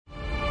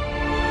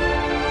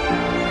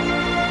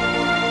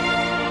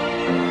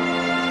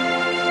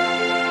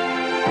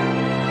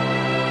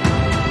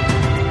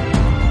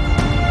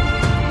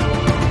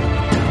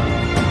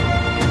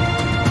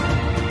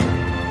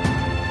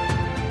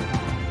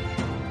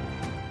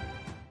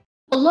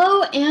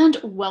Hello and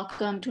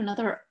welcome to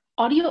another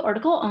audio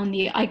article on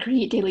the I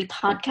Create Daily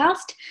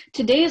podcast.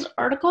 Today's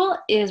article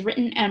is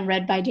written and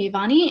read by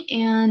Devani,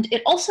 and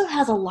it also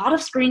has a lot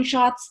of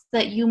screenshots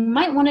that you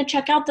might want to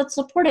check out that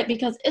support it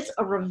because it's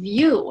a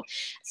review.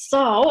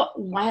 So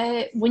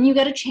when you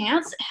get a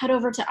chance, head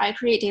over to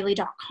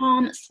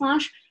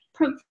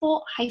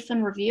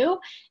iCreateDaily.com/printful-review,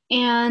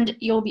 and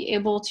you'll be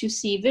able to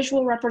see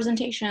visual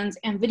representations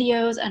and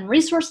videos and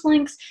resource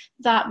links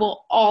that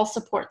will all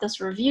support this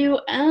review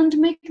and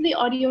make the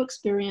audio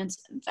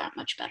experience that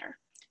much better.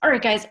 All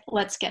right, guys,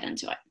 let's get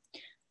into it.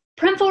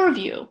 Printful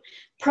review,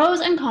 pros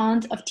and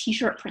cons of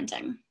t-shirt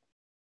printing.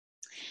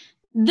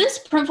 This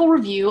Printful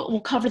review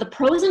will cover the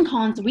pros and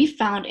cons we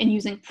found in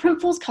using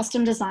Printful's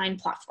custom design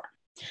platform.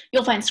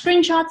 You'll find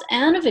screenshots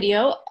and a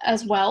video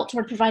as well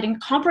toward providing a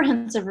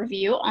comprehensive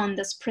review on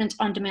this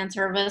print-on-demand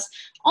service.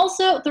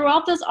 Also,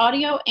 throughout this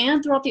audio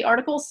and throughout the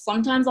article,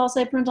 sometimes I'll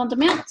say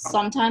print-on-demand,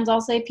 sometimes I'll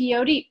say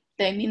POD.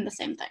 They mean the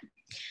same thing.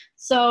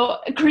 So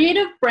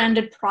creative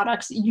branded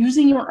products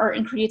using your art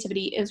and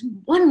creativity is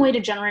one way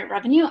to generate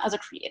revenue as a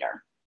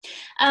creator.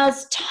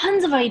 As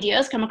tons of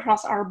ideas come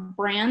across our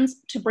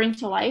brands to bring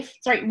to life,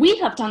 we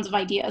have tons of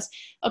ideas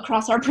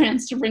across our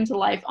brands to bring to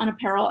life on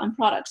apparel and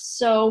products.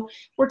 So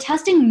we're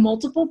testing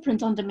multiple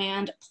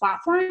print-on-demand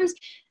platforms,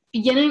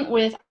 beginning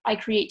with I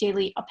Create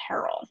Daily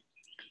Apparel.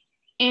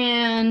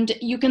 And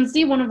you can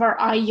see one of our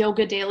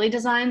iYoga Daily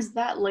designs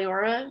that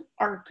Leora,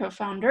 our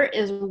co-founder,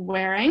 is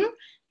wearing.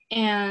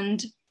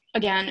 And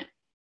again,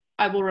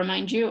 I will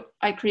remind you,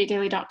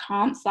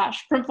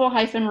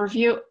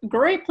 iCreateDaily.com/printful-review.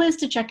 Great place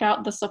to check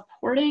out the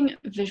supporting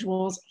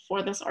visuals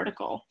for this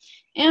article.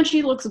 And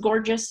she looks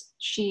gorgeous.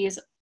 She's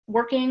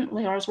working,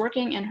 Leora's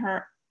working in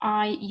her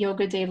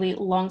iYoga Daily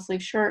long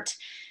sleeve shirt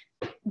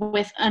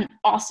with an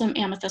awesome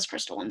amethyst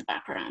crystal in the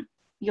background.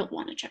 You'll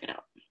want to check it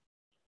out.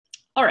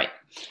 All right,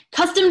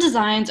 custom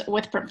designs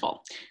with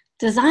Printful.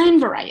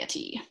 Design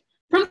variety.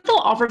 Printful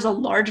offers a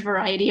large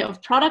variety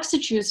of products to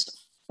choose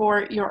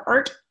for your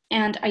art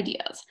and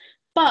ideas,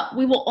 but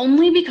we will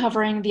only be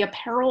covering the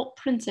apparel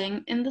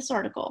printing in this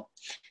article.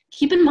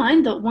 Keep in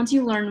mind that once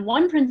you learn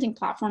one printing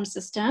platform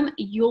system,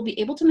 you'll be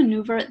able to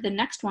maneuver the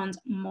next ones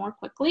more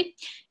quickly.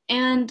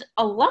 And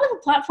a lot of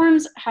the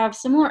platforms have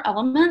similar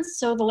elements,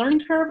 so the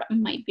learning curve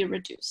might be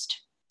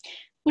reduced.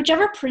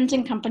 Whichever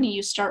printing company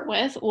you start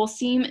with will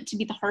seem to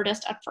be the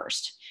hardest at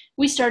first.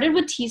 We started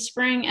with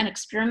Teespring and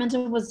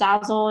experimented with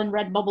Zazzle and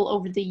Redbubble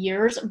over the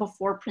years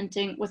before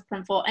printing with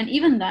Printful, and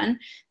even then,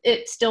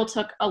 it still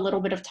took a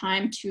little bit of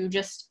time to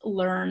just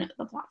learn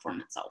the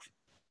platform itself.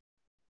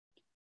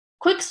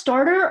 Quick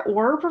starter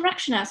or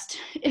perfectionist.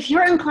 If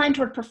you're inclined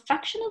toward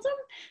perfectionism,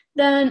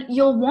 then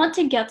you'll want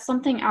to get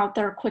something out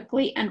there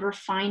quickly and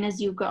refine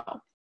as you go.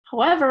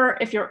 However,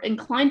 if you're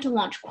inclined to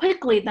launch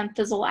quickly, then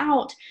fizzle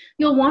out,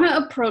 you'll want to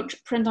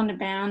approach print on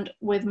demand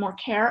with more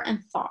care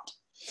and thought.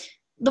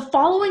 The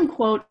following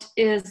quote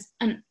is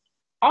an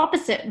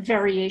opposite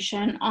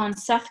variation on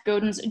Seth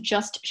Godin's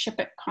Just Ship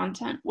It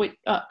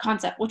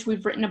concept, which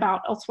we've written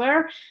about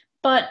elsewhere,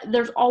 but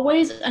there's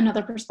always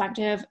another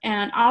perspective,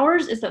 and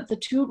ours is that the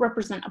two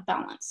represent a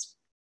balance.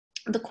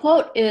 The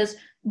quote is,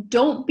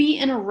 "Don't be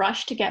in a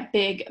rush to get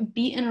big,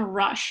 be in a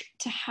rush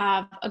to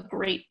have a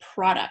great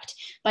product,"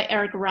 by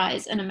Eric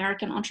Ries, an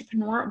American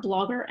entrepreneur,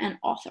 blogger, and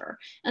author.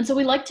 And so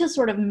we like to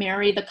sort of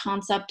marry the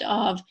concept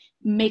of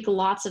make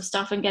lots of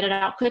stuff and get it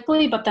out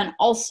quickly, but then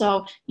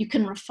also you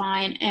can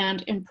refine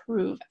and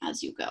improve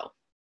as you go.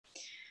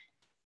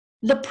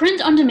 The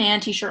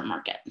print-on-demand t-shirt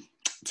market.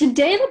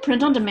 Today, the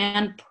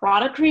print-on-demand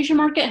product creation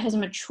market has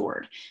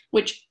matured,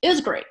 which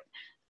is great.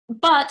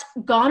 But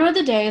gone are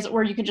the days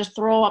where you can just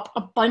throw up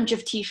a bunch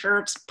of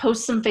t-shirts,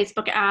 post some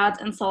Facebook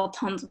ads, and sell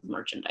tons of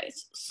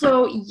merchandise.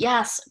 So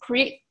yes,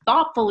 create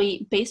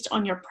thoughtfully based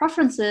on your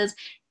preferences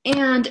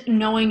and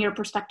knowing your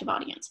prospective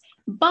audience.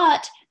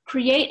 But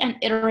create and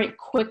iterate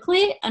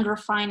quickly and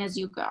refine as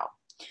you go.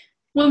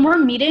 When we're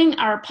meeting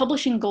our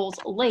publishing goals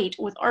late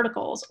with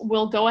articles,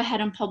 we'll go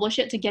ahead and publish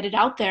it to get it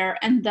out there,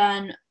 and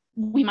then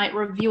we might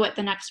review it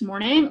the next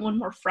morning when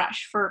we're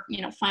fresh for,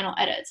 final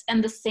edits.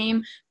 And the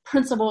same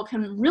principle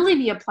can really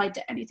be applied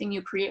to anything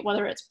you create,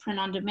 whether it's print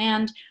on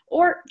demand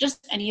or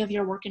just any of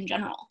your work in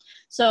general.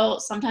 So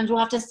sometimes we'll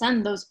have to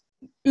send those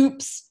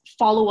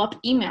follow-up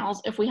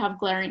emails if we have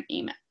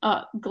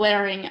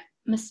glaring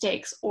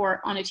mistakes, or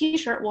on a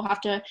t-shirt, we'll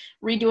have to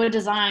redo a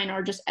design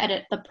or just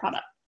edit the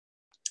product.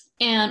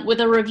 And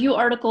with a review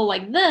article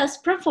like this,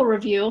 Printful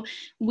review,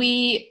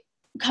 we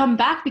come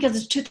back because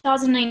it's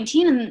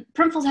 2019 and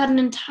Printful's had an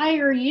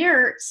entire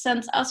year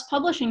since us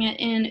publishing it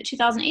in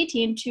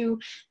 2018 to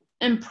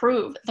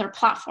improve their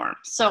platform.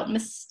 So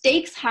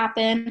mistakes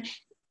happen.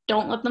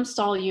 Don't let them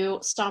stop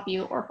you,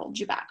 or hold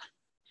you back.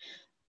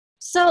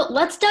 So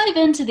let's dive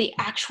into the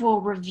actual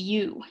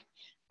review.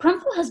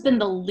 Printful has been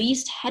the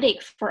least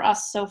headache for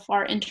us so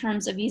far in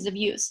terms of ease of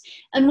use.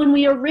 And when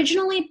we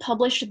originally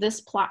published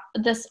this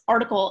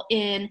article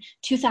in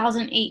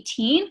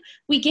 2018,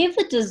 we gave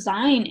the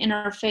design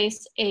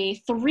interface a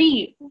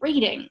 3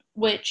 rating,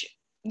 which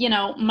you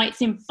know, might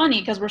seem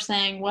funny because we're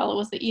saying, well, it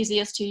was the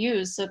easiest to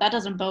use, so that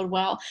doesn't bode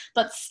well,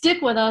 but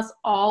stick with us,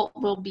 all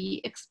will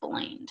be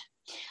explained.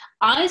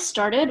 I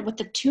started with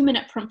the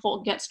 2-minute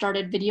Printful Get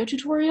Started video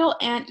tutorial,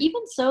 and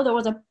even so, there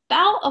was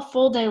about a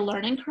full day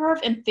learning curve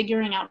in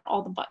figuring out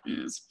all the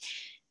buttons.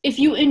 If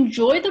you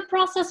enjoy the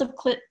process of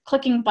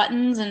clicking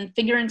buttons and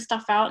figuring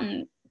stuff out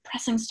and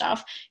pressing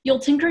stuff, you'll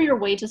tinker your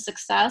way to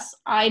success.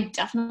 I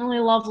definitely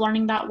love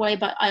learning that way,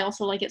 but I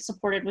also like it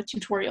supported with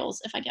tutorials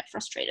if I get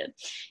frustrated.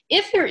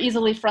 If you're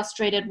easily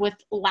frustrated with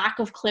lack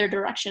of clear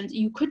directions,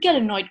 you could get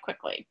annoyed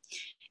quickly.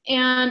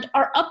 And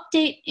our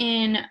update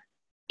in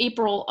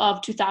April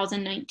of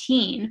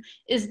 2019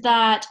 is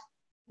that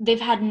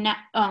they've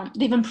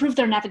improved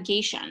their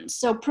navigation.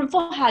 So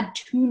Printful had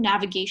 2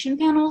 navigation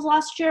panels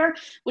last year,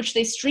 which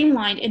they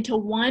streamlined into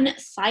one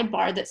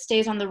sidebar that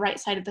stays on the right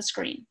side of the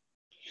screen.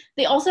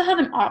 They also have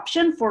an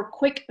option for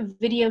quick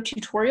video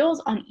tutorials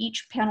on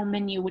each panel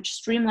menu, which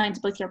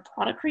streamlines both your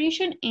product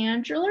creation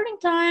and your learning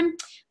time.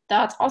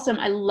 That's awesome.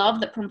 I love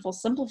that Printful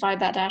simplified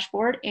that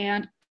dashboard.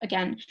 And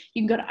again,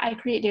 you can go to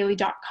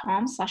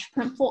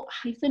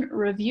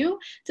icreatedaily.com/printful-review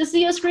to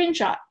see a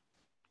screenshot.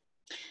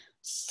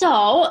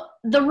 So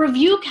the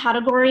review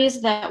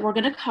categories that we're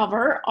going to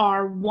cover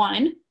are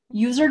 1,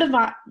 user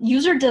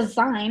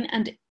design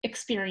and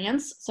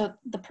experience, so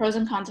the pros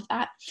and cons of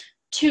that.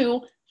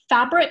 2,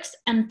 fabrics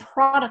and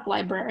product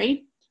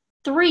library.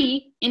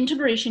 3,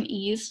 integration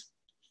ease.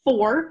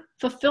 4,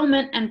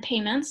 fulfillment and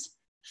payments.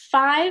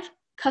 5,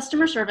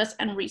 customer service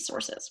and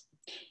resources.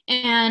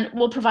 And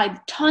we'll provide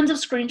tons of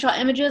screenshot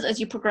images as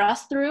you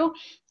progress through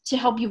to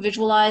help you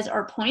visualize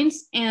our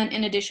points. And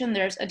in addition,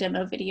 there's a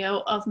demo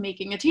video of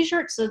making a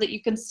t-shirt so that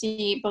you can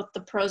see both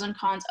the pros and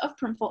cons of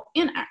Printful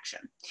in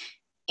action.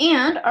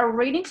 And our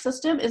rating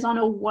system is on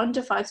a 1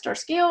 to 5 star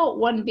scale,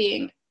 1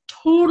 being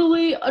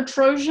totally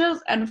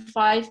atrocious and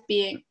 5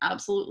 being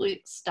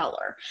absolutely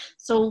stellar.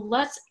 So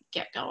let's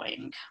get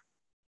going.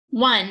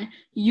 1,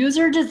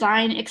 user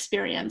design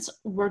experience.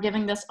 We're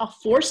giving this a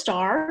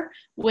 4-star,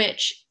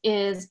 which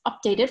is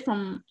updated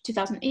from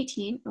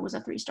 2018. It was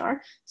a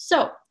 3-star.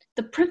 So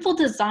the Printful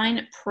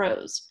design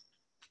pros: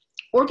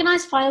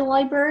 organized file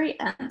library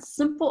and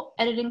simple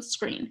editing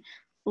screen.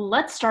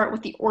 Let's start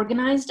with the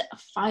organized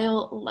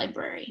file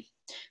library.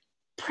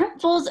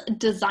 Printful's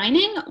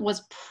designing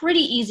was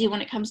pretty easy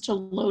when it comes to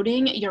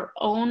loading your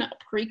own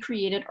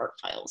pre-created art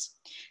files.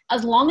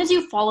 As long as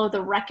you follow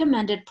the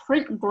recommended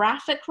print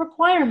graphic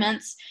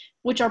requirements,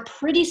 which are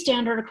pretty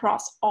standard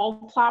across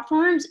all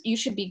platforms, you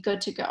should be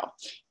good to go.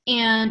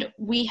 And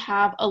we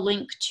have a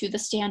link to the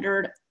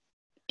standard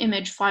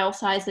image file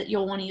size that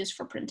you'll want to use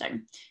for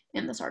printing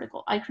in this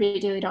article,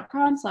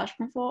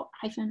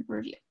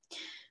 icreatedaily.com/printful-review.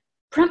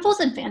 Printful's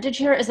advantage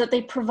here is that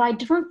they provide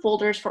different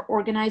folders for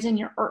organizing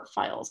your art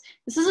files.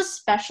 This is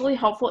especially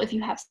helpful if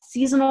you have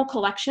seasonal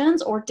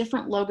collections or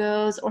different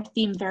logos or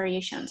theme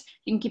variations.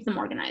 You can keep them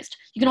organized.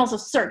 You can also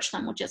search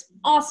them, which is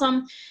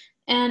awesome.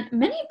 And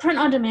many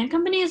print-on-demand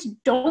companies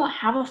don't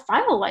have a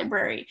file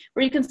library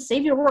where you can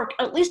save your work,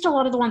 at least a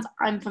lot of the ones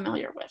I'm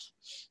familiar with.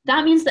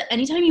 That means that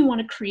anytime you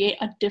want to create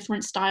a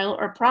different style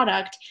or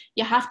product,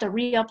 you have to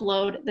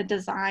re-upload the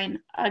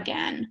design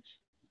again.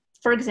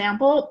 For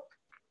example,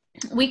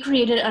 we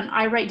created an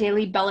I Write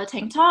Daily Bella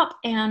tank top,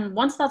 and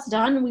once that's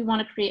done, we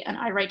want to create an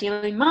I Write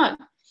Daily mug.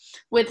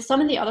 With some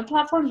of the other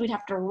platforms, we'd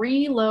have to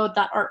reload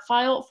that art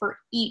file for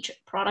each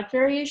product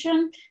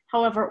variation.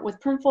 However, with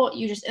Printful,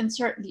 you just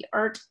insert the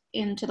art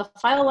into the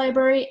file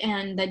library,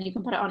 and then you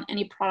can put it on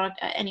any product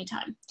at any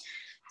time.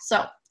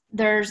 So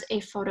there's a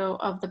photo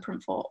of the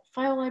Printful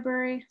file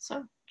library,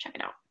 so check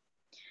it out.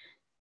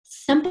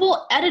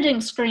 Simple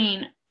editing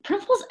screen.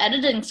 Printful's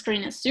editing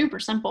screen is super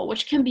simple,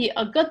 which can be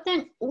a good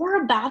thing or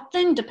a bad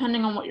thing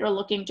depending on what you're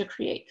looking to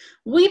create.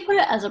 We put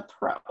it as a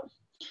pro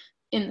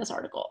in this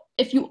article.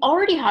 If you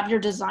already have your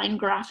design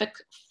graphic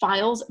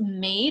files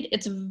made,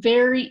 it's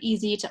very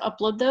easy to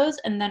upload those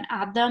and then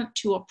add them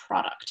to a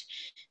product.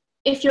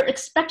 If you're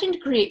expecting to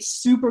create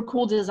super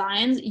cool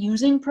designs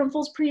using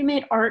Printful's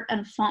pre-made art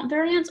and font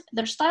variants,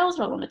 their styles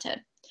are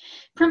limited.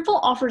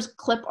 Printful offers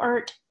clip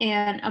art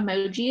and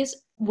emojis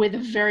with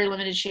very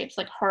limited shapes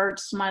like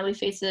hearts, smiley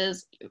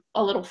faces,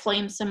 a little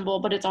flame symbol,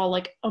 but it's all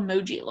like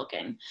emoji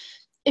looking.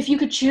 If you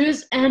could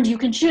choose, and you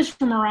can choose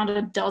from around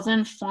a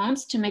dozen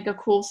fonts to make a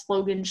cool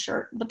slogan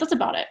shirt, but that's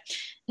about it.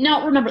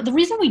 Now, remember, the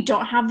reason we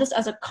don't have this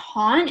as a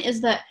con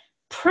is that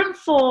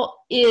Printful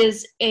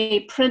is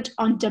a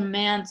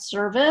print-on-demand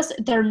service.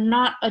 They're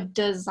not a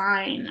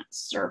design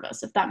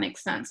service, if that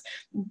makes sense,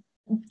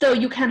 though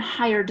you can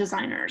hire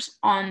designers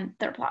on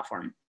their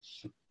platform.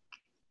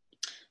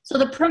 So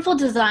the Printful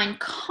design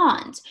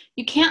cons: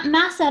 you can't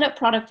mass edit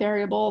product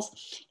variables,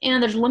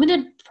 and there's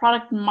limited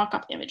product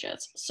mockup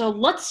images. So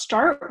let's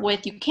start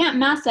with, you can't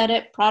mass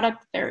edit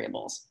product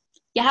variables.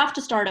 You have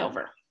to start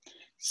over.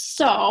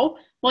 So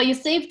while you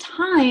save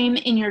time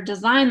in your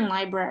design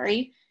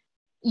library,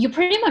 you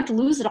pretty much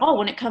lose it all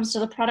when it comes to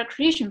the product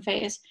creation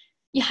phase.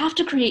 You have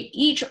to create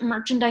each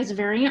merchandise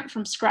variant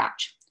from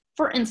scratch.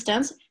 For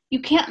instance, You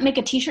can't make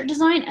a t-shirt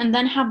design and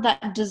then have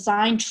that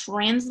design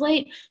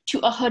translate to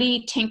a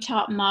hoodie, tank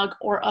top, mug,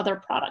 or other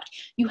product.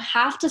 You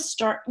have to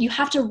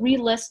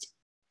relist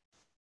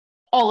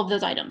all of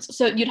those items.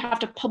 So you'd have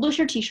to publish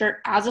your t-shirt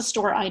as a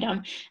store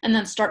item and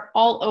then start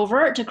all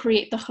over to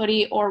create the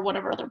hoodie or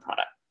whatever other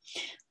product.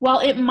 While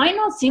it might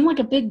not seem like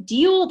a big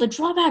deal, the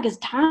drawback is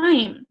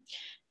time.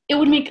 It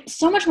would make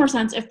so much more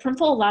sense if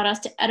Printful allowed us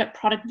to edit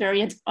product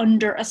variants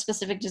under a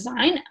specific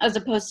design as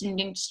opposed to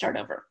needing to start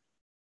over.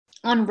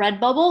 On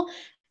Redbubble,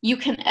 you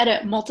can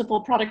edit multiple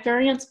product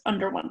variants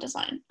under one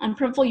design. On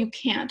Printful, you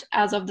can't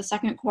as of the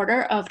second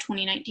quarter of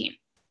 2019.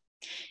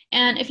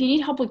 And if you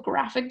need help with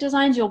graphic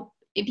designs, you'll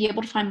be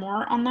able to find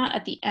more on that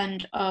at the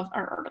end of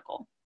our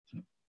article.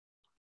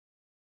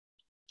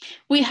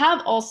 We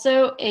have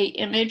also an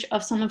image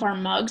of some of our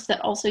mugs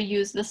that also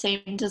use the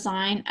same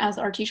design as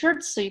our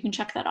t-shirts, so you can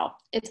check that out.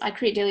 It's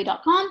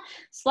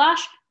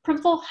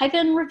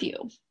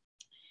icreatedaily.com/printful-review.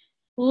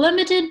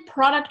 Limited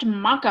product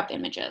mockup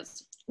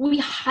images. We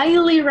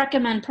highly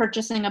recommend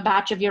purchasing a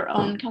batch of your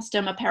own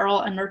custom apparel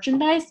and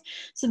merchandise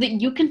so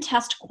that you can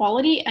test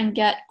quality and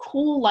get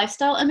cool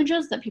lifestyle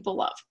images that people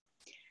love.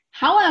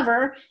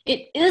 However,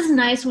 it is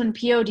nice when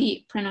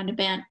POD,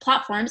 print-on-demand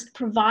platforms,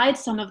 provide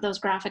some of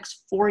those graphics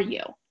for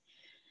you.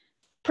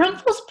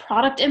 Printful's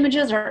product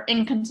images are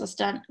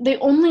inconsistent. They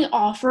only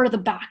offer the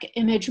back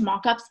image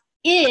mockups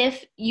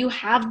if you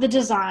have the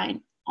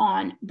design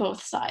on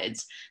both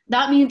sides.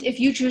 That means if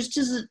you choose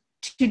to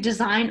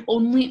design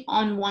only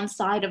on one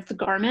side of the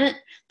garment,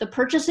 the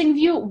purchasing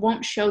view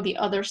won't show the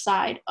other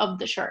side of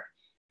the shirt.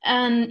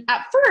 And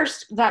at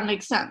first, that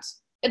makes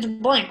sense. It's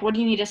blank. What do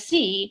you need to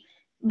see?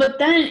 But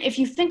then if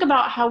you think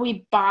about how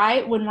we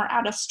buy when we're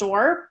at a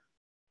store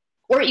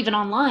or even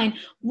online,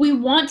 we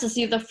want to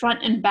see the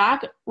front and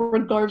back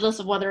regardless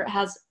of whether it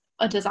has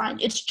a design.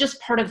 It's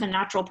just part of the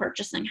natural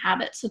purchasing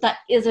habit. So that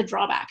is a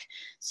drawback.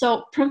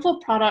 So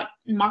Printful product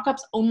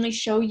mockups only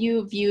show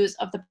you views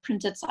of the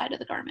printed side of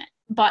the garment.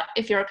 But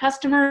if you're a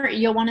customer,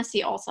 you'll want to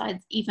see all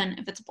sides, even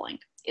if it's blank.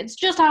 It's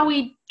just how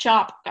we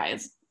shop,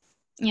 guys,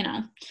 you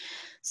know.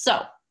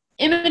 So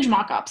image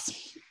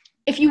mockups.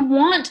 If you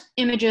want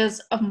images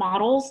of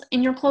models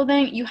in your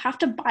clothing, you have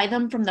to buy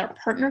them from their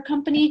partner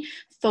company,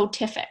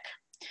 Photific.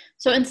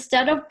 So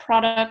instead,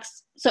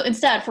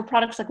 for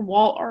products like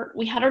wall art,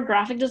 we had our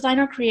graphic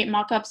designer create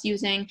mockups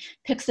using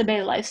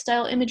Pixabay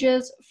lifestyle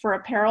images for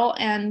apparel,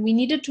 and we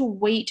needed to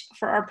wait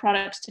for our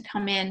products to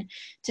come in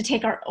to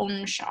take our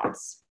own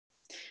shots.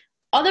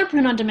 Other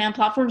print-on-demand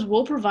platforms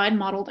will provide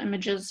modeled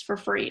images for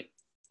free,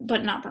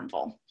 but not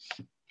Printful.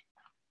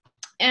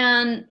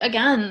 And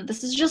again,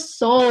 this is just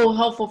so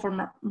helpful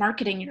for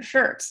marketing your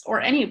shirts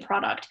or any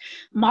product.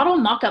 Model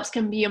mockups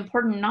can be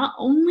important not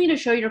only to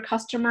show your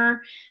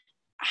customer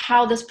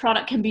how this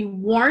product can be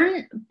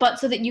worn, but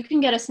so that you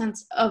can get a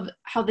sense of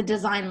how the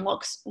design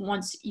looks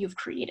once you've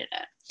created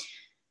it.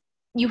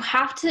 You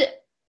have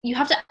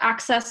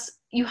access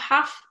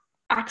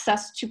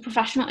to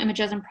professional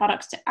images and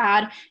products to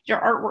add your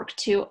artwork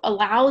to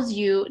allows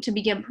you to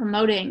begin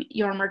promoting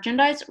your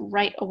merchandise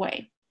right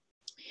away.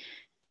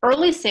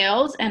 Early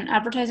sales and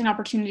advertising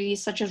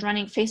opportunities such as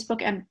running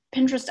Facebook and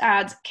Pinterest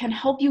ads can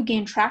help you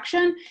gain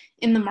traction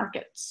in the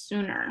market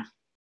sooner.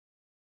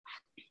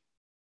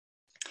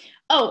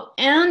 Oh,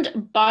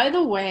 and by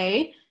the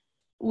way,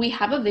 we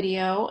have a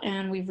video,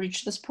 and we've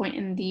reached this point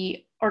in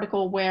the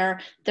article where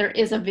there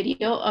is a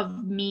video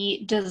of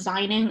me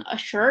designing a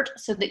shirt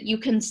so that you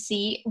can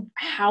see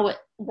how it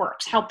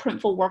works, how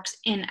Printful works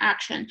in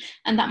action.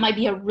 And that might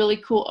be a really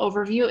cool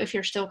overview if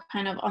you're still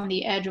kind of on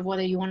the edge of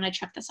whether you want to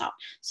check this out.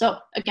 So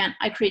again,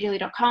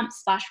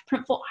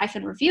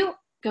 icreatedaily.com/printful-review.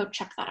 Go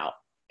check that out.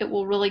 It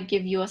will really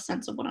give you a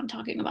sense of what I'm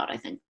talking about, I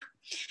think.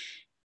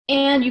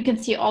 And you can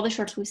see all the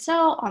shirts we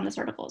sell on this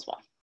article as well.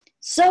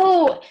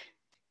 So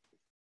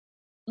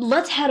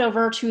let's head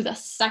over to the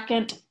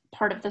second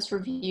part of this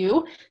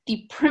review,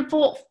 the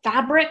Printful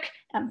fabric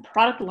and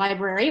product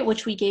library,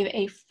 which we gave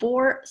a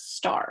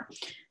 4-star.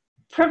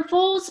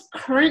 Printful's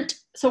current,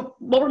 so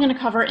what we're going to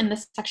cover in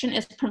this section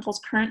is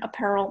Printful's current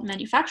apparel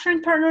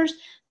manufacturing partners,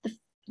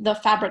 the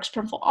fabrics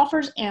Printful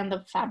offers, and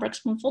the fabrics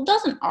Printful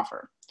doesn't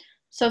offer.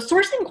 So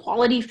sourcing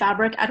quality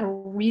fabric at a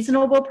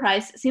reasonable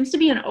price seems to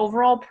be an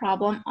overall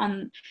problem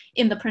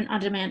in the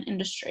print-on-demand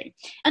industry.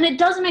 And it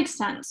does make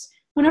sense.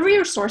 Whenever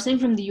you're sourcing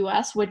from the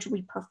US, which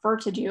we prefer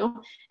to do,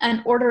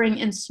 and ordering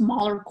in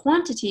smaller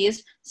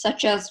quantities,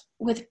 such as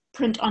with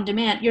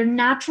print-on-demand, you're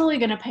naturally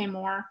going to pay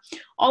more,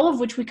 all of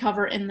which we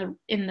cover in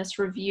this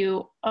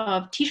review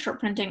of t-shirt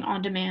printing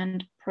on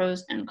demand,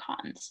 pros and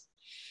cons.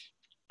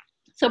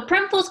 So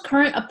Printful's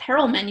current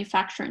apparel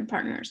manufacturing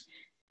partners: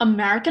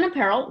 American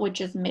Apparel, which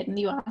is made in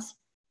the US,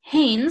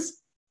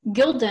 Hanes,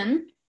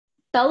 Gildan,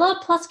 Bella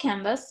Plus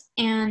Canvas,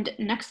 and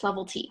Next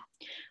Level Tee.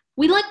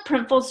 We like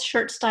Printful's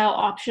shirt style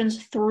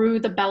options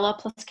through the Bella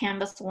Plus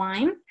Canvas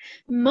line.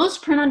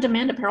 Most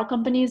print-on-demand apparel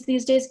companies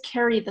these days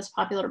carry this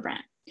popular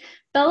brand.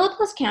 Bella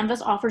Plus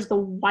Canvas offers the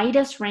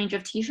widest range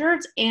of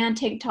t-shirts and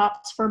tank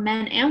tops for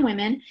men and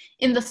women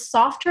in the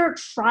softer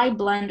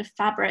tri-blend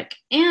fabric,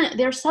 and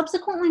they're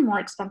subsequently more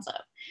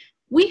expensive.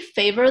 We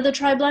favor the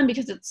tri-blend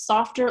because it's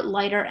softer,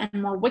 lighter,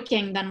 and more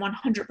wicking than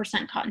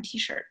 100% cotton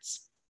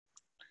t-shirts.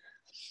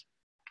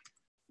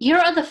 Here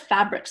are the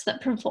fabrics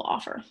that Printful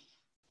offer.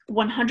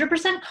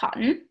 100%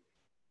 cotton,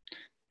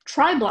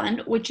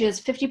 tri-blend, which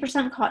is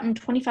 50% cotton,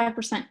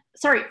 50%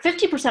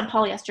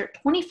 polyester,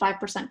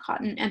 25%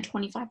 cotton, and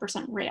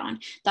 25% rayon.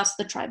 That's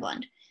the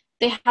tri-blend.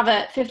 They have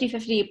a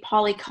 50-50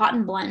 poly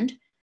cotton blend,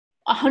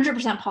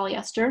 100%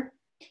 polyester,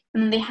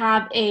 and then they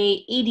have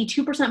a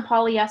 82%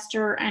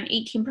 polyester and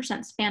 18%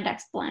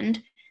 spandex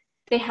blend.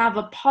 They have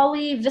a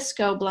poly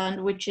visco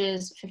blend, which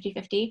is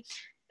 50-50,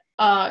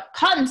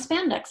 cotton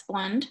spandex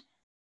blend,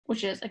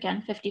 which is,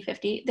 again,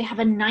 50-50. They have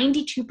a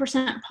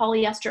 92%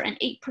 polyester and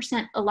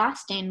 8%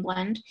 elastane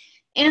blend,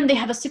 and they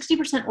have a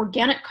 60%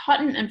 organic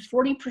cotton and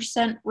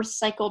 40%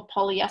 recycled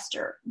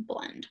polyester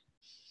blend.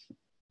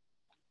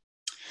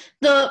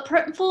 The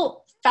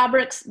Printful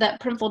fabrics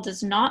that Printful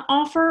does not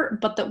offer,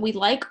 but that we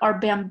like, are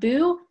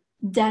bamboo,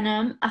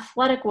 denim,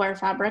 athletic wear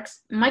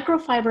fabrics,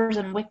 microfibers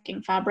and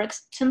wicking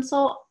fabrics,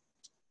 tinsel,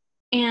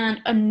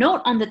 and a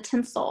note on the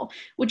tinsel,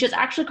 which is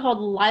actually called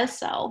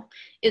lyocell.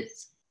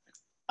 Is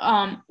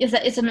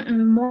that it's a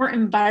more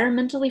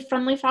environmentally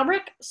friendly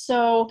fabric.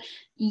 So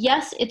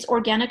yes, it's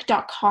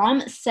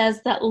organic.com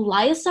says that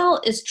lyocell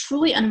is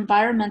truly an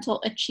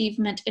environmental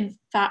achievement in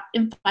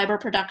fiber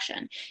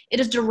production. It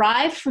is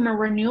derived from a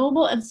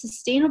renewable and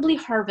sustainably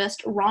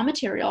harvested raw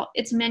material.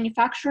 Its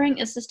manufacturing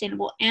is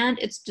sustainable, and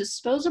it's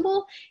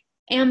disposable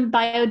and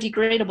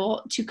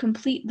biodegradable to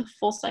complete the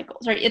full cycle.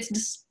 Sorry,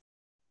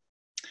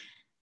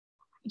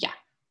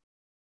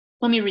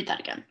 let me read that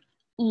again.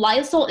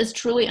 Lyocell is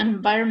truly an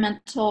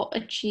environmental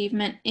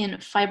achievement in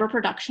fiber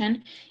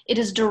production. It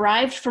is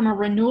derived from a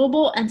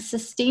renewable and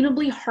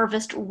sustainably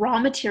harvested raw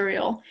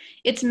material.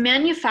 Its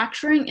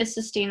manufacturing is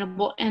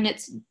sustainable, and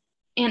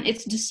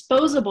it's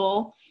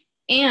disposable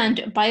and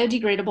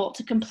biodegradable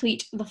to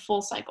complete the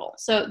full cycle.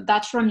 So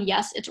that's from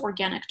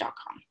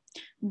yesitsorganic.com.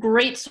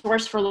 Great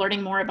source for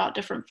learning more about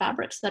different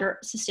fabrics that are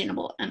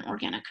sustainable and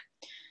organic.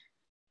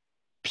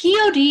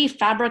 POD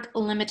fabric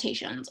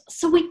limitations.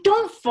 So we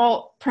don't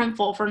fault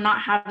Printful for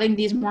not having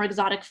these more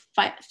exotic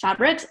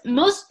fabrics.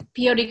 Most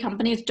POD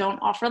companies don't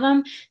offer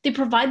them. They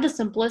provide the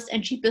simplest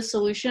and cheapest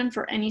solution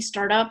for any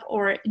startup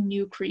or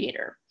new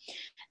creator.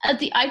 As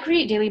the I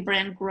Create Daily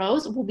brand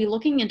grows, we'll be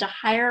looking into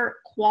higher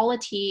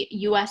quality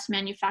US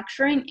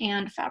manufacturing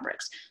and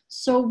fabrics.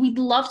 So we'd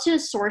love to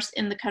source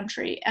in the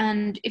country.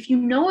 And if you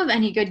know of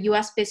any good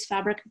US-based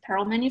fabric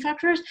apparel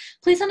manufacturers,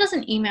 please send us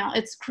an email.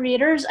 It's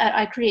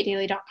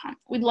creators@icreatedaily.com.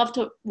 We'd love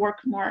to work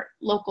more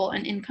local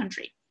and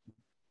in-country.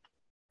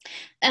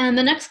 And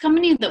the next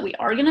company that we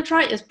are going to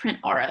try is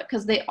Printara,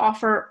 because they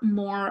offer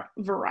more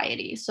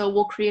variety. So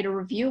we'll create a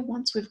review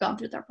once we've gone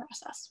through their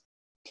process.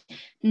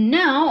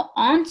 Now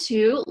on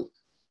to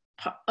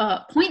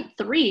point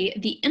 3,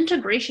 the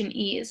integration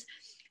ease.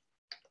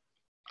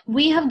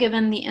 We have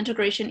given the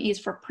integration ease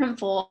for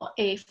Printful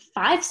a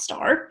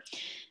 5-star.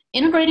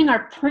 Integrating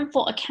our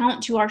Printful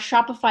account to our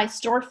Shopify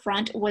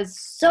storefront was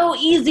so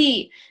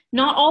easy.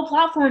 Not all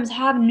platforms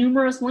have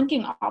numerous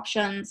linking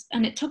options,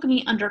 and it took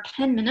me under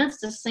 10 minutes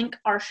to sync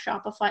our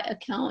Shopify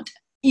account.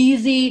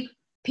 Easy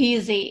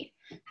peasy.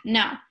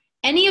 Now,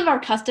 any of our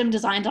custom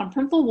designs on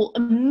Printful will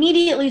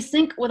immediately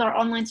sync with our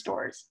online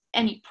stores.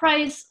 Any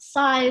price,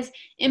 size,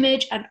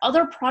 image, and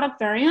other product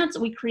variants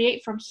we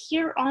create from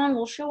here on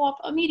will show up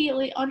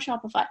immediately on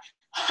Shopify.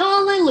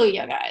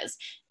 Hallelujah, guys.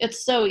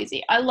 It's so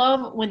easy. I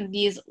love when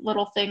these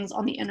little things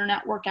on the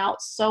internet work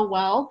out so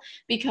well,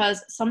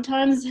 because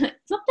sometimes it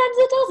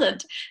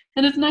doesn't.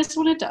 And it's nice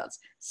when it does.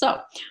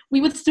 So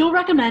we would still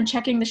recommend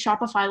checking the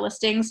Shopify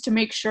listings to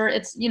make sure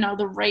it's,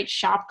 the right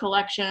shop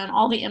collection,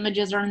 all the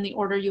images are in the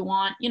order you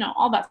want,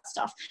 all that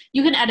stuff.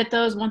 You can edit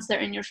those once they're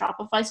in your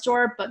Shopify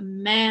store, but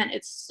man,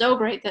 it's so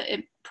great that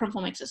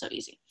Printful makes it so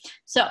easy.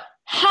 So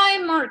high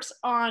marks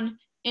on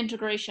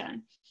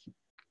integration.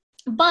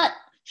 But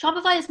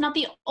Shopify is not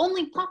the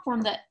only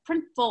platform that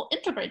Printful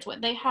integrates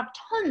with. They have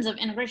tons of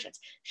integrations.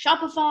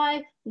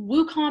 Shopify,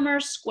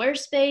 WooCommerce,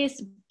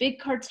 Squarespace, Big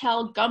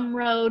Cartel,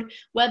 Gumroad,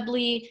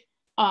 Weebly,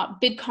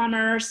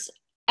 BigCommerce,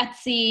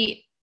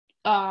 Etsy.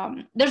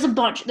 There's a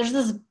bunch. There's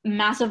this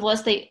massive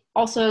list. They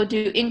also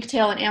do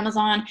Inktail and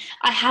Amazon.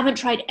 I haven't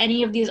tried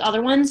any of these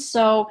other ones.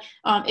 So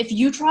if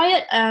you try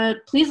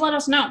it, please let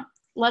us know.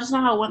 Let us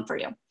know how it went for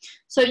you.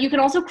 So you can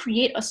also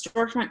create a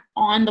storefront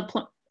on the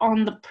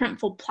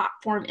Printful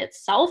platform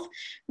itself.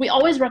 We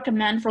always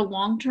recommend for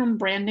long-term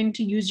branding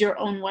to use your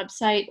own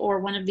website or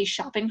one of these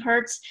shopping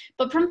carts,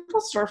 but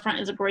Printful storefront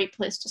is a great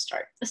place to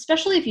start,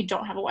 especially if you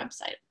don't have a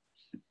website.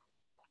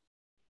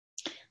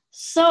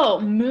 So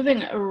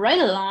moving right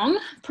along,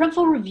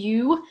 Printful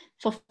review,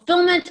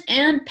 fulfillment,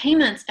 and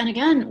payments. And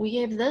again, we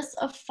gave this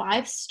a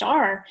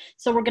 5-star.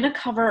 So we're going to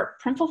cover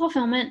Printful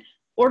fulfillment,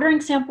 ordering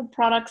sample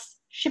products,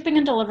 shipping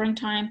and delivering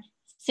time,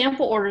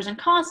 sample orders and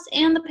costs,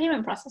 and the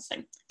payment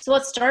processing. So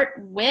let's start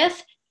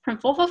with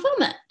Printful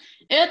fulfillment.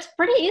 It's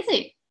pretty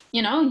easy.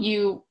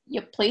 You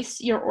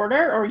place your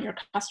order, or your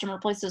customer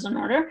places an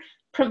order.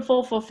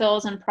 Printful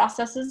fulfills and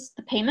processes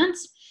the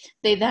payments.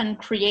 They then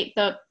create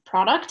the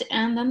product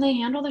and then they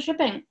handle the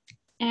shipping.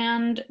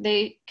 And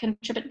they can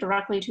ship it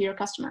directly to your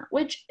customer,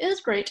 which is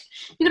great.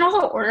 You can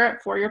also order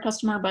it for your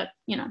customer, but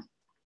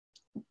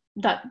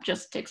that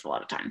just takes a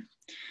lot of time.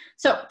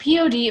 So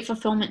POD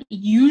fulfillment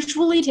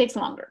usually takes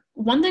longer.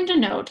 One thing to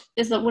note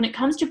is that when it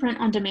comes to print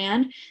on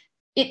demand,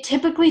 it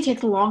typically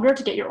takes longer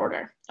to get your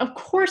order. Of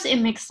course, it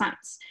makes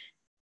sense.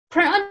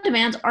 Print on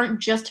demands aren't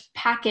just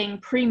packing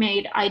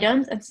pre-made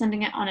items and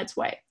sending it on its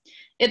way.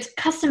 It's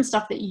custom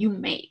stuff that you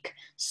make.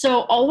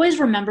 So always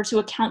remember to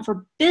account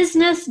for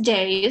business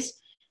days,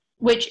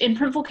 which in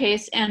Printful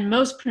case and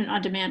most print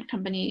on demand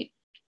company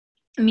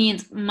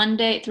means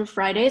Monday through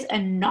Fridays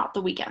and not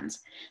the weekends.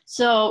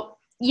 So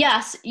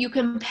yes, you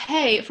can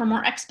pay for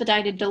more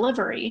expedited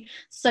delivery,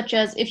 such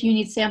as if you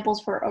need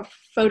samples for a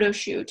photo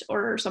shoot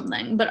or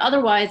something, but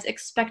otherwise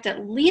expect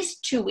at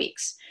least 2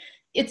 weeks.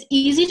 It's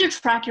easy to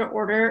track your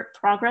order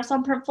progress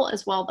on Printful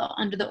as well, though.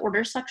 Under the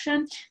order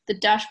section, the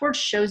dashboard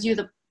shows you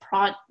the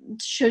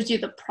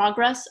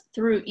progress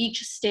through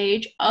each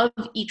stage of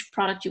each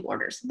product you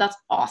order. So that's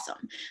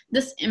awesome.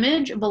 This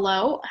image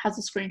below has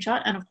a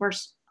screenshot, and of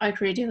course,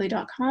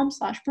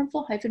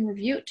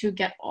 icreatedaily.com/printful-review to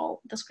get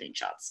all the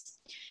screenshots.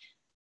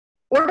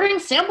 Ordering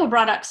sample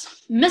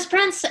products.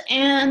 Misprints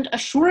and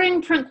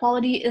assuring print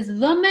quality is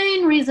the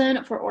main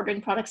reason for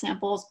ordering product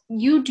samples.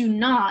 You do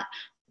not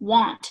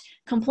want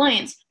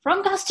complaints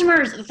from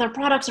customers that their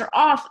products are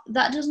off.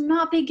 That does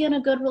not begin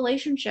a good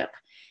relationship.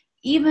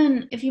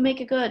 Even if you make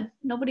it good,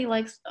 nobody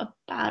likes a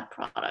bad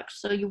product.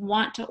 So you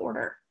want to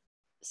order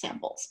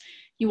samples.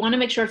 You want to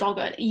make sure it's all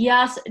good.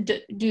 Yes,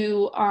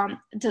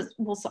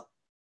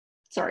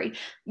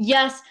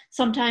 yes,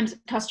 sometimes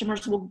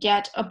customers will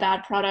get a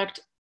bad product.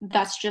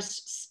 That's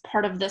just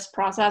part of this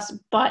process,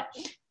 but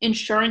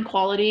ensuring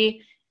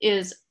quality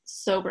is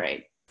so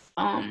great.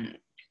 And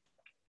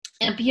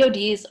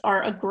PODs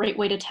are a great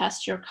way to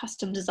test your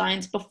custom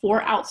designs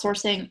before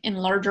outsourcing in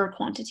larger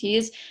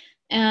quantities,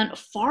 and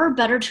far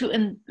better to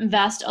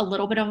invest a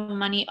little bit of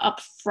money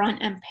up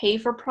front and pay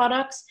for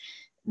products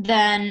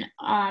than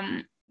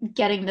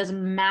getting this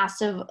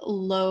massive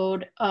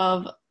load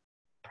of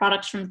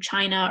products from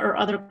China or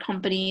other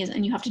companies,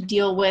 and you have to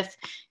deal with,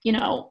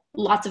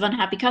 lots of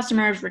unhappy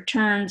customers,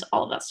 returns,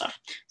 all of that stuff.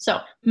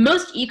 So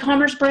most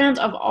e-commerce brands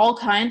of all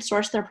kinds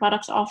source their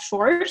products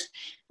offshore.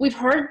 We've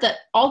heard that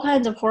all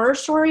kinds of horror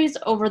stories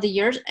over the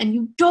years, and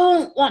you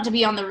don't want to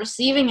be on the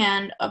receiving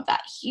end of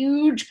that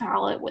huge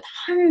pallet with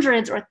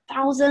hundreds or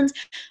thousands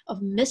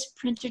of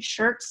misprinted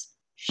shirts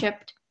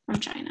shipped from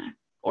China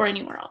or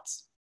anywhere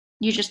else.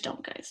 You just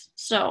don't, guys.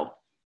 So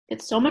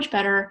it's so much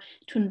better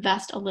to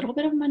invest a little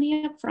bit of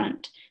money up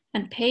front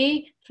and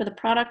pay for the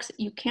products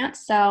you can't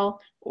sell,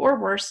 or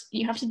worse,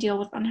 you have to deal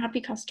with unhappy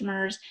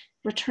customers,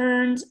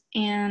 returns,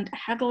 and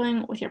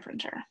haggling with your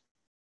printer.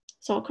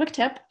 So a quick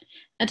tip,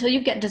 until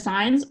you get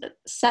designs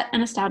set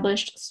and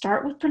established,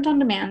 start with print on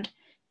demand.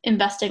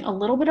 Investing a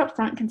little bit up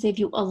front can save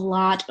you a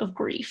lot of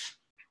grief.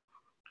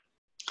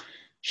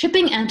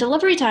 Shipping and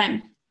delivery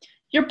time.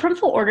 Your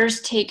Printful orders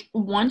take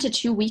 1 to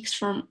 2 weeks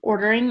from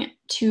ordering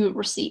to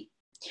receipt.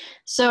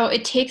 So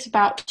it takes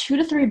about 2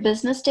 to 3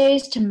 business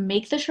days to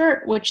make the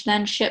shirt, which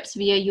then ships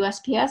via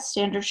USPS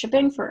standard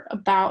shipping for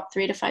about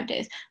 3 to 5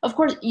 days. Of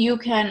course, you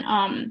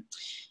can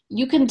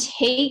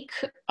pay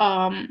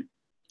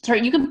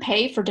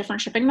for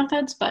different shipping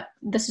methods, but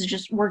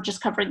we're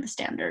just covering the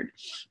standard.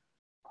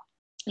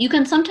 You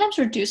can sometimes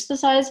reduce the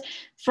size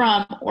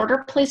from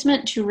order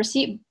placement to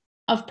receipt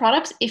of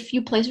products if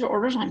you place your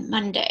orders on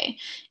Monday.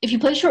 If you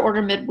place your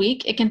order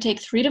midweek, it can take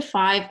 3 to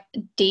 5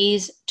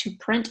 days to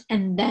print,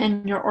 and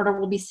then your order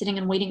will be sitting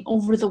and waiting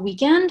over the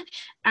weekend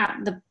at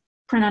the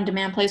print on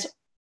demand place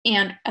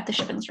and at the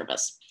shipping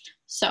service.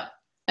 So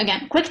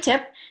again, quick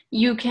tip,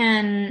 you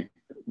can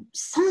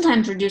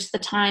sometimes reduce the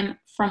time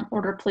from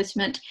order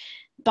placement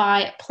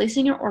by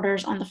placing your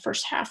orders on the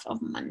first half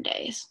of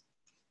Mondays.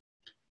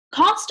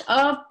 Cost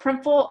of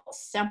Printful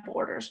sample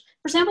orders.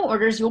 For sample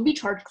orders, you'll be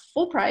charged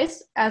full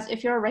price as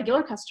if you're a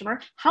regular customer.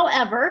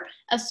 However,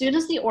 as soon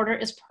as the order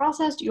is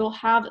processed, you'll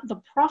have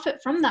the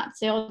profit from that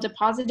sale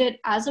deposited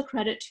as a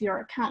credit to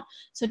your account.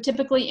 So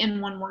typically in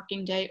 1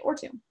 working day or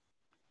 2.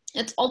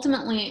 It's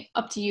ultimately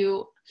up to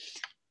you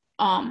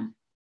to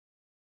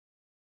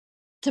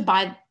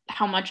buy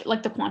how much,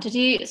 like the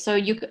quantity. So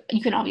you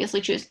can obviously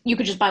choose. You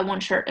could just buy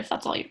 1 shirt if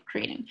that's all you're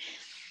creating.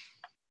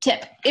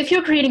 Tip, if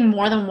you're creating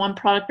more than 1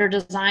 product or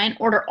design,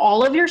 order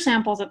all of your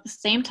samples at the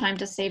same time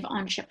to save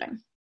on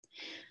shipping.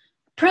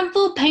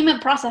 Printful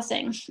payment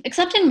processing.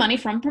 Accepting money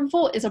from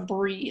Printful is a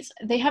breeze.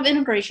 They have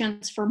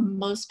integrations for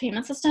most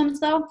payment systems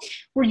though.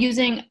 We're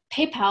using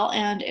PayPal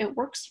and it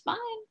works fine.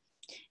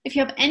 If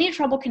you have any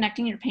trouble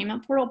connecting your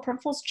payment portal,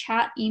 Printful's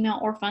chat, email,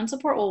 or phone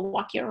support will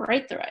walk you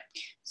right through it.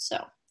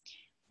 So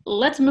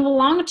let's move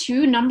along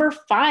to number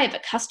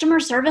 5,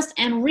 customer service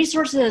and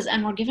resources.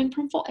 And we're giving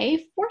Printful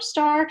a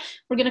 4-star.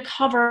 We're going to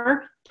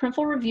cover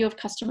Printful review of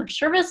customer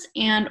service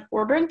and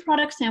ordering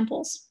product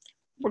samples.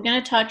 We're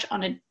going to touch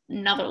on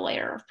another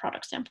layer of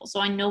product samples. So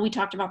I know we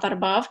talked about that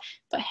above,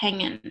 but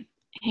hang in.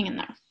 hang in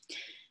there.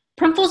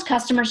 Printful's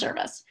customer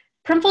service.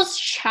 Printful's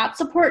chat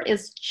support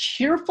is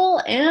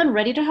cheerful and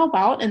ready to help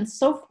out, and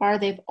so far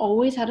they've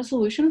always had a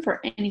solution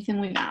for anything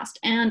we've asked.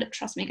 And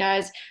trust me,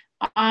 guys,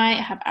 I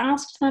have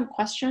asked them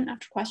question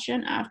after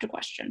question after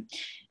question.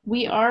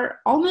 We are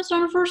almost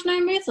on a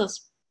first-name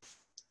basis.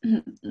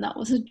 That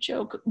was a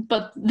joke,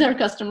 but their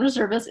customer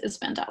service is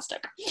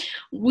fantastic.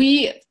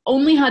 We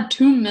only had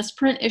 2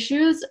 misprint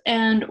issues,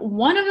 and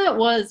one of it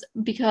was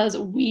because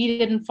we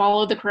didn't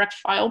follow the correct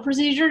file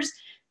procedures.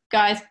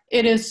 Guys,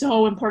 it is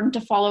so important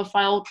to follow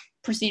file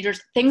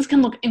procedures. Things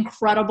can look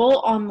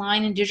incredible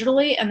online and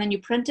digitally, and then you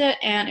print it,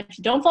 and if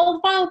you don't follow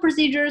the file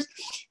procedures,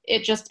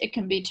 it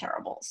can be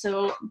terrible.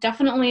 So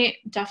definitely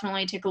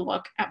take a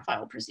look at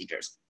file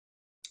procedures.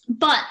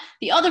 But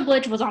the other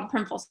glitch was on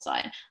Printful's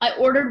side. I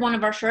ordered one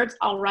of our shirts,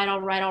 I'll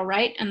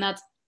write, and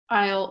that's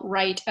I'll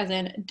write as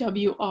in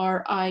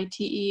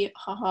W-R-I-T-E,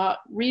 haha,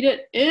 read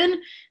it in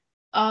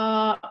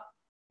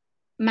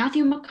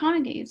Matthew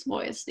McConaughey's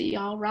voice, the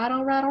all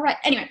right.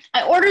 Anyway,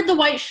 I ordered the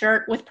white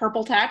shirt with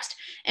purple text,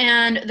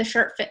 and the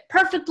shirt fit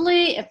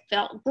perfectly, it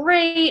felt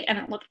great, and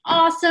it looked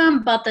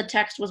awesome, but the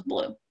text was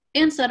blue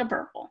instead of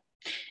purple.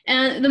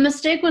 And the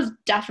mistake was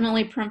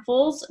definitely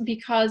Printful's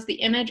because the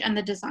image and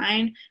the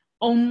design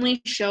only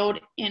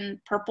showed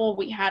in purple.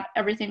 We had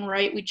everything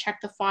right. We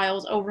checked the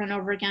files over and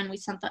over again. We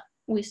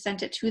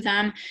sent it to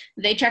them.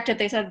 They checked it.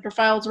 They said their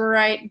files were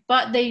right,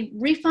 but they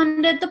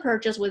refunded the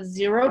purchase with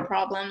 0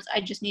 problems.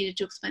 I just needed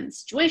to explain the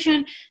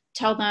situation,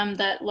 tell them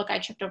that, look, I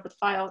checked over the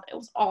files. It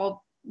was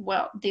all,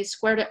 well, they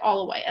squared it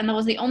all away. And that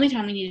was the only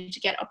time we needed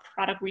to get a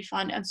product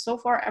refund. And so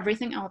far,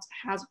 everything else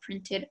has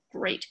printed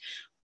great.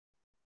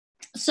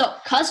 So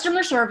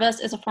customer service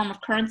is a form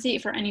of currency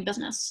for any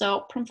business.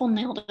 So Printful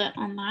nailed it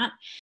on that.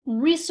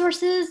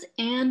 Resources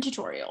and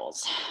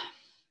tutorials.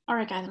 All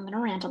right, guys, I'm going to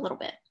rant a little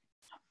bit.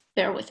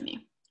 Bear with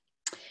me.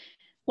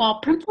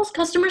 While Printful's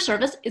customer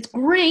service is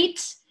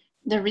great,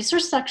 the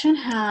resource section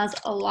has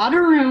a lot of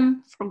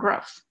room for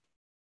growth.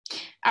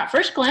 At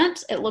first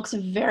glance, it looks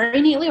very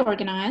neatly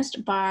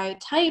organized by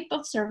type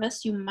of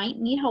service you might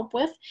need help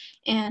with,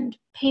 and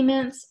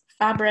payments,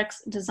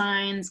 fabrics,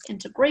 designs,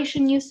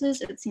 integration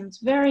uses. It seems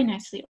very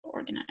nicely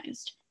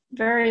organized,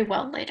 very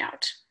well laid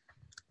out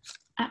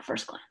at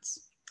first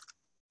glance.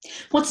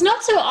 What's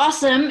not so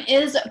awesome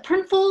is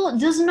Printful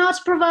does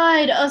not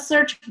provide a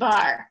search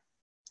bar.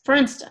 For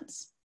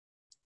instance,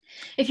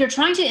 if you're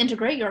trying to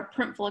integrate your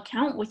Printful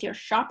account with your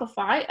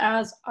Shopify,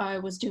 as I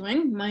was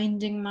doing,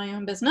 minding my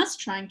own business,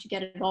 trying to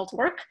get it all to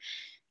work,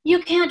 you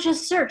can't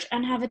just search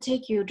and have it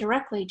take you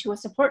directly to a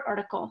support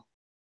article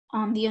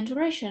on the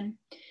integration.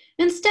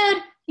 Instead,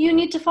 you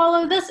need to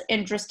follow this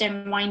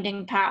interesting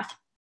winding path.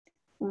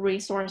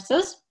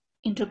 Resources,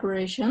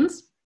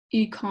 integrations,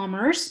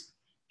 e-commerce,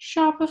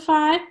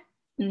 Shopify,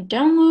 and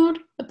download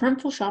the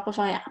Printful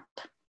Shopify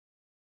app.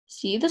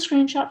 See the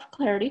screenshot for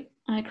clarity.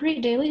 I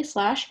create daily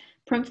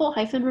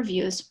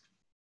 /Printful-reviews.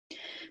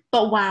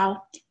 But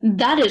wow,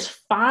 that is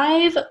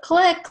 5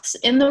 clicks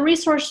in the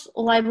resource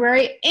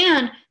library,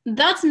 and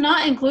that's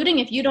not including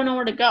if you don't know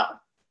where to go.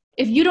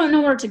 If you don't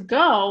know where to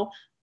go,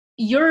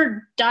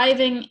 you're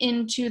diving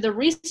into the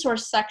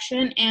resource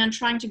section and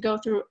trying to go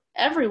through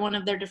every one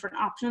of their different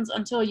options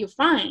until you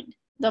find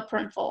the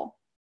Printful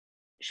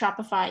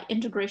Shopify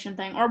integration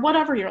thing or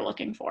whatever you're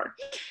looking for.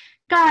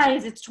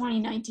 Guys, it's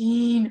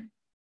 2019.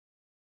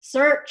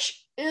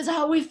 Search is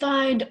how we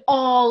find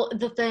all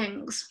the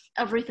things,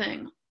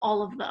 everything,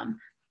 all of them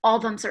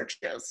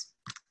searches.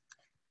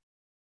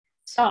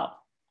 So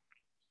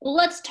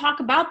let's talk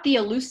about the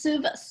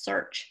elusive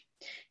search.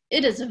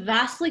 It is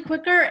vastly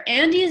quicker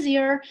and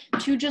easier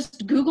to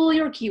just Google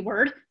your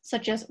keyword,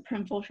 such as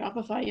Printful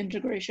Shopify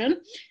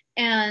integration,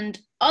 and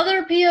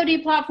other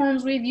POD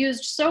platforms we've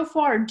used so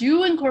far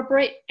do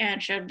incorporate,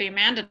 and should be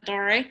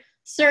mandatory,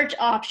 search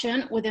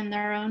option within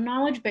their own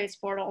knowledge base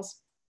portals.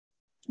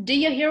 Do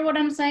you hear what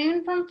I'm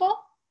saying, Printful?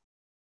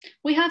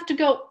 We have to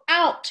go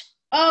out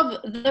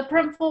of the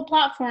Printful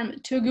platform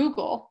to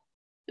Google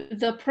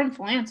the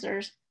Printful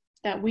answers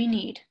that we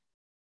need.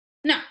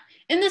 Now,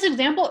 in this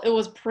example, it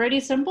was pretty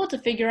simple to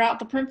figure out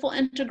the Printful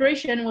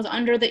integration was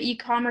under the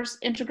e-commerce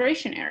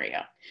integration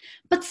area.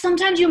 But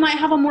sometimes you might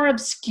have a more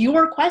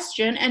obscure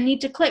question and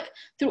need to click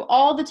through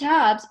all the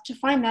tabs to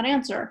find that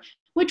answer,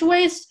 which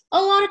wastes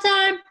a lot of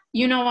time.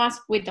 You know us,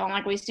 we don't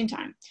like wasting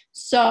time.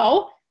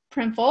 So,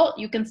 Printful,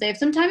 you can save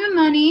some time and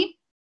money.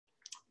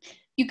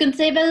 You can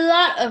save a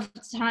lot of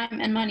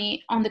time and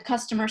money on the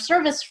customer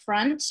service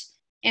front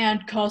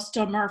and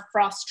customer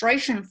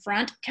frustration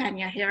front. Can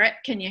you hear it?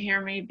 Can you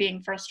hear me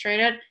being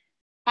frustrated?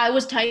 I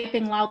was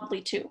typing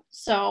loudly too.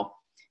 So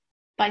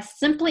by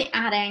simply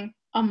adding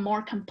a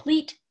more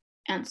complete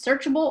and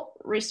searchable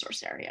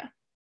resource area.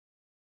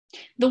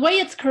 The way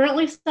it's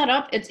currently set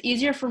up, it's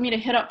easier for me to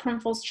hit up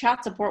Printful's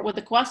chat support with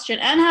a question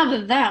and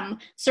have them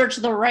search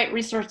the right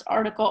resource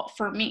article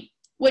for me,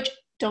 which,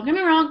 don't get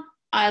me wrong,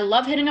 I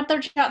love hitting up their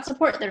chat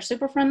support. They're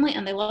super friendly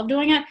and they love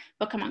doing it,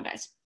 but come on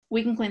guys,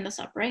 we can clean this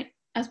up, right?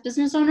 As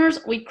business owners,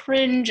 we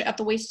cringe at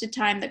the wasted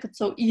time that could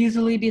so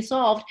easily be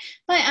solved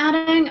by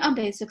adding a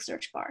basic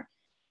search bar.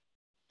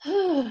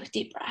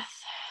 Deep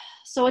breath.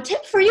 So a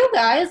tip for you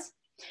guys,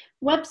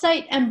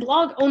 website and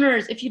blog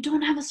owners, if you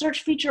don't have a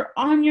search feature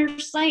on your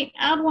site,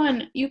 add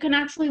one. You can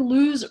actually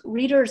lose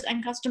readers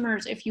and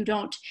customers if you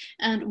don't.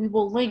 And we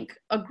will link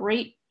a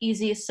great,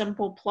 easy,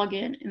 simple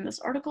plugin in this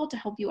article to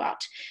help you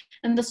out.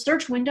 And the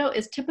search window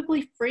is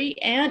typically free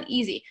and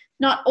easy.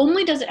 Not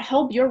only does it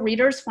help your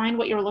readers find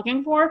what you're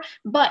looking for,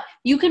 but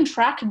you can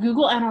track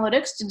Google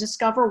Analytics to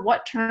discover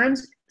what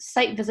terms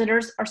site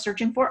visitors are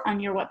searching for on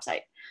your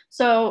website.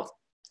 So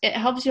it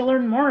helps you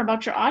learn more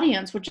about your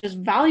audience, which is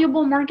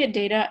valuable market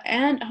data,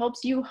 and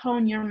helps you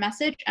hone your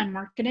message and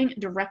marketing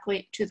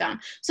directly to them.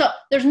 So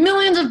there's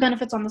millions of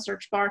benefits on the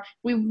search bar.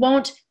 We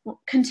won't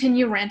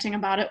continue ranting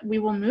about it. We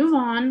will move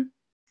on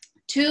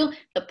to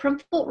the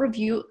Printful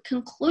review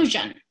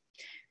conclusion.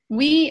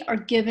 We are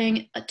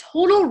giving a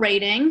total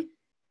rating,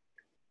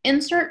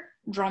 insert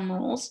drum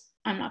rolls.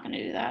 I'm not going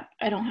to do that.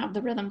 I don't have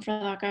the rhythm for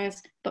that,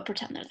 guys, but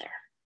pretend they're there.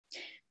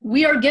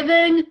 We are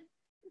giving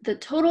the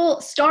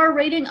total star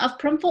rating of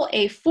Printful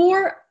a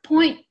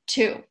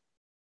 4.2.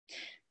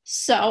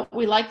 So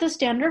we like the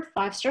standard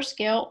 5-star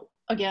scale.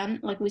 Again,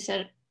 like we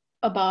said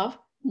above,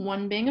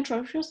 1 being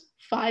atrocious,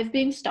 5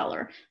 being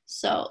stellar.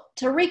 So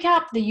to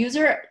recap, the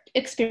user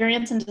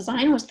experience and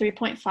design was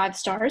 3.5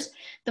 stars.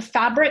 The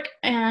fabric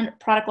and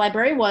product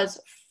library was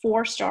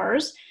 4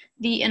 stars.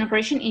 The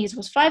integration ease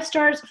was 5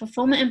 stars,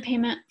 fulfillment and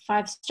payment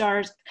 5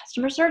 stars,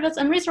 customer service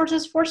and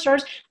resources 4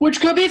 stars,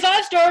 which could be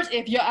 5 stars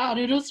if you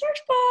added a search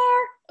bar.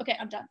 Okay,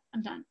 I'm done.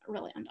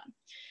 Really, I'm done.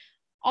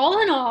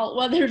 All in all,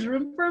 while there's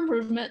room for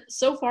improvement,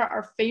 so far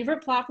our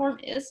favorite platform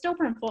is still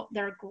Printful.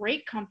 They're a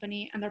great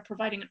company and they're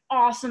providing an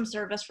awesome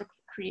service for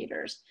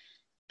creators.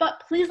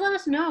 But please let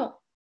us know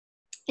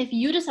if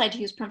you decide to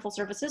use Printful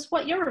services,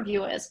 what your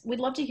review is. We'd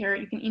love to hear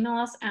it. You can email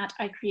us at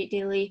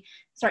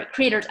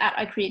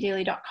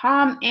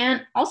creators@icreatedaily.com.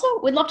 And also,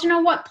 we'd love to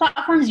know what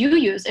platforms you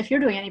use if you're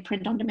doing any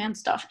print-on-demand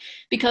stuff,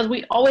 because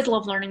we always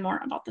love learning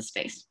more about the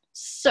space.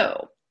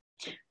 So,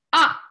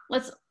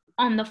 let's,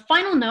 on the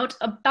final note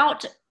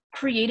about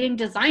creating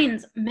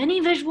designs, many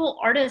visual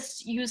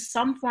artists use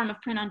some form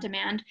of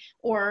print-on-demand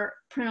or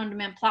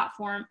print-on-demand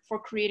platform for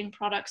creating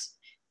products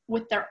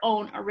with their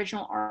own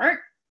original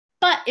art.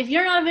 But if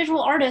you're not a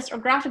visual artist or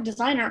graphic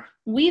designer,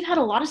 we've had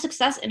a lot of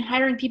success in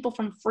hiring people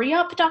from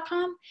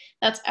freeup.com.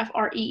 That's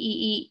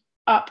F-R-E-E-E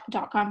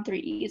up.com, 3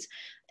 E's.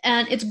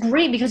 And it's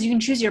great because you can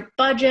choose your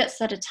budget,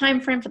 set a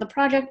time frame for the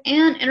project,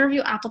 and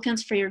interview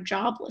applicants for your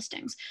job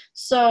listings.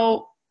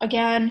 So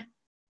again,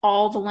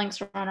 all the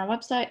links are on our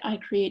website,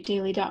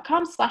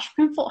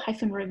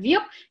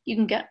 icreatedaily.com/printful-review. You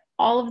can get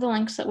all of the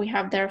links that we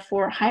have there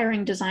for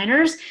hiring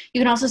designers. You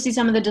can also see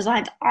some of the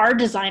designs our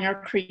designer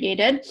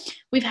created.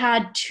 We've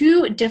had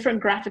 2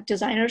 different graphic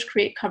designers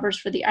create covers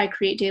for the I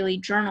Create Daily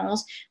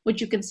journals,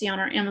 which you can see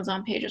on our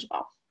Amazon page as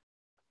well.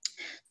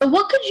 So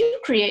what could you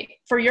create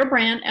for your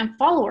brand and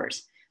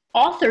followers?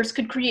 Authors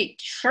could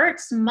create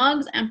shirts,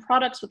 mugs, and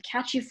products with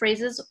catchy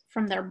phrases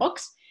from their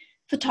books.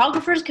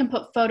 Photographers can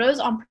put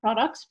photos on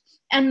products,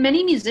 and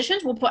many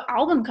musicians will put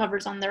album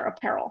covers on their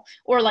apparel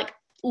or like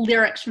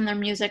lyrics from their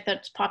music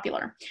that's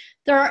popular.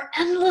 There are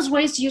endless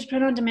ways to use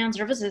print-on-demand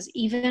services,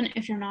 even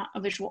if you're not a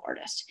visual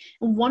artist.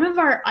 One of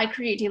our I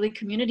Create Daily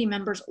community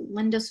members,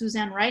 Linda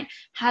Suzanne Wright,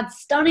 had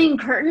stunning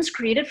curtains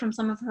created from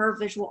some of her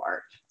visual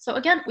art. So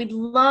again, we'd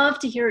love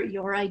to hear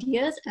your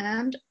ideas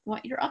and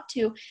what you're up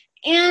to.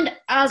 And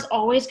as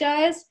always,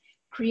 guys,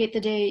 create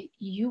the day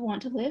you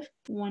want to live,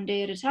 one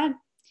day at a time.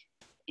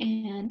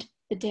 And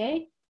the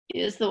day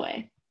is the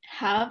way.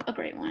 Have a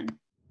great one.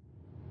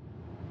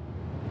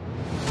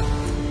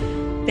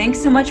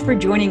 Thanks so much for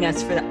joining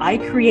us for the I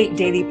Create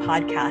Daily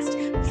podcast.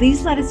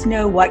 Please let us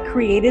know what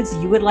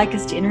creatives you would like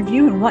us to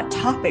interview and what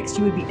topics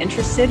you would be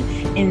interested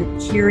in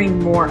hearing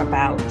more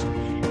about.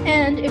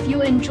 And if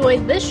you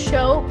enjoyed this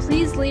show,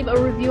 please leave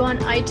a review on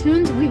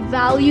iTunes. We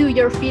value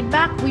your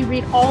feedback. We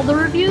read all the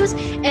reviews,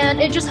 and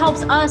it just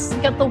helps us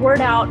get the word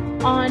out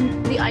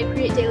on the I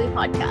Create Daily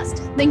podcast.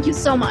 Thank you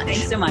so much.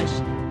 Thanks so much.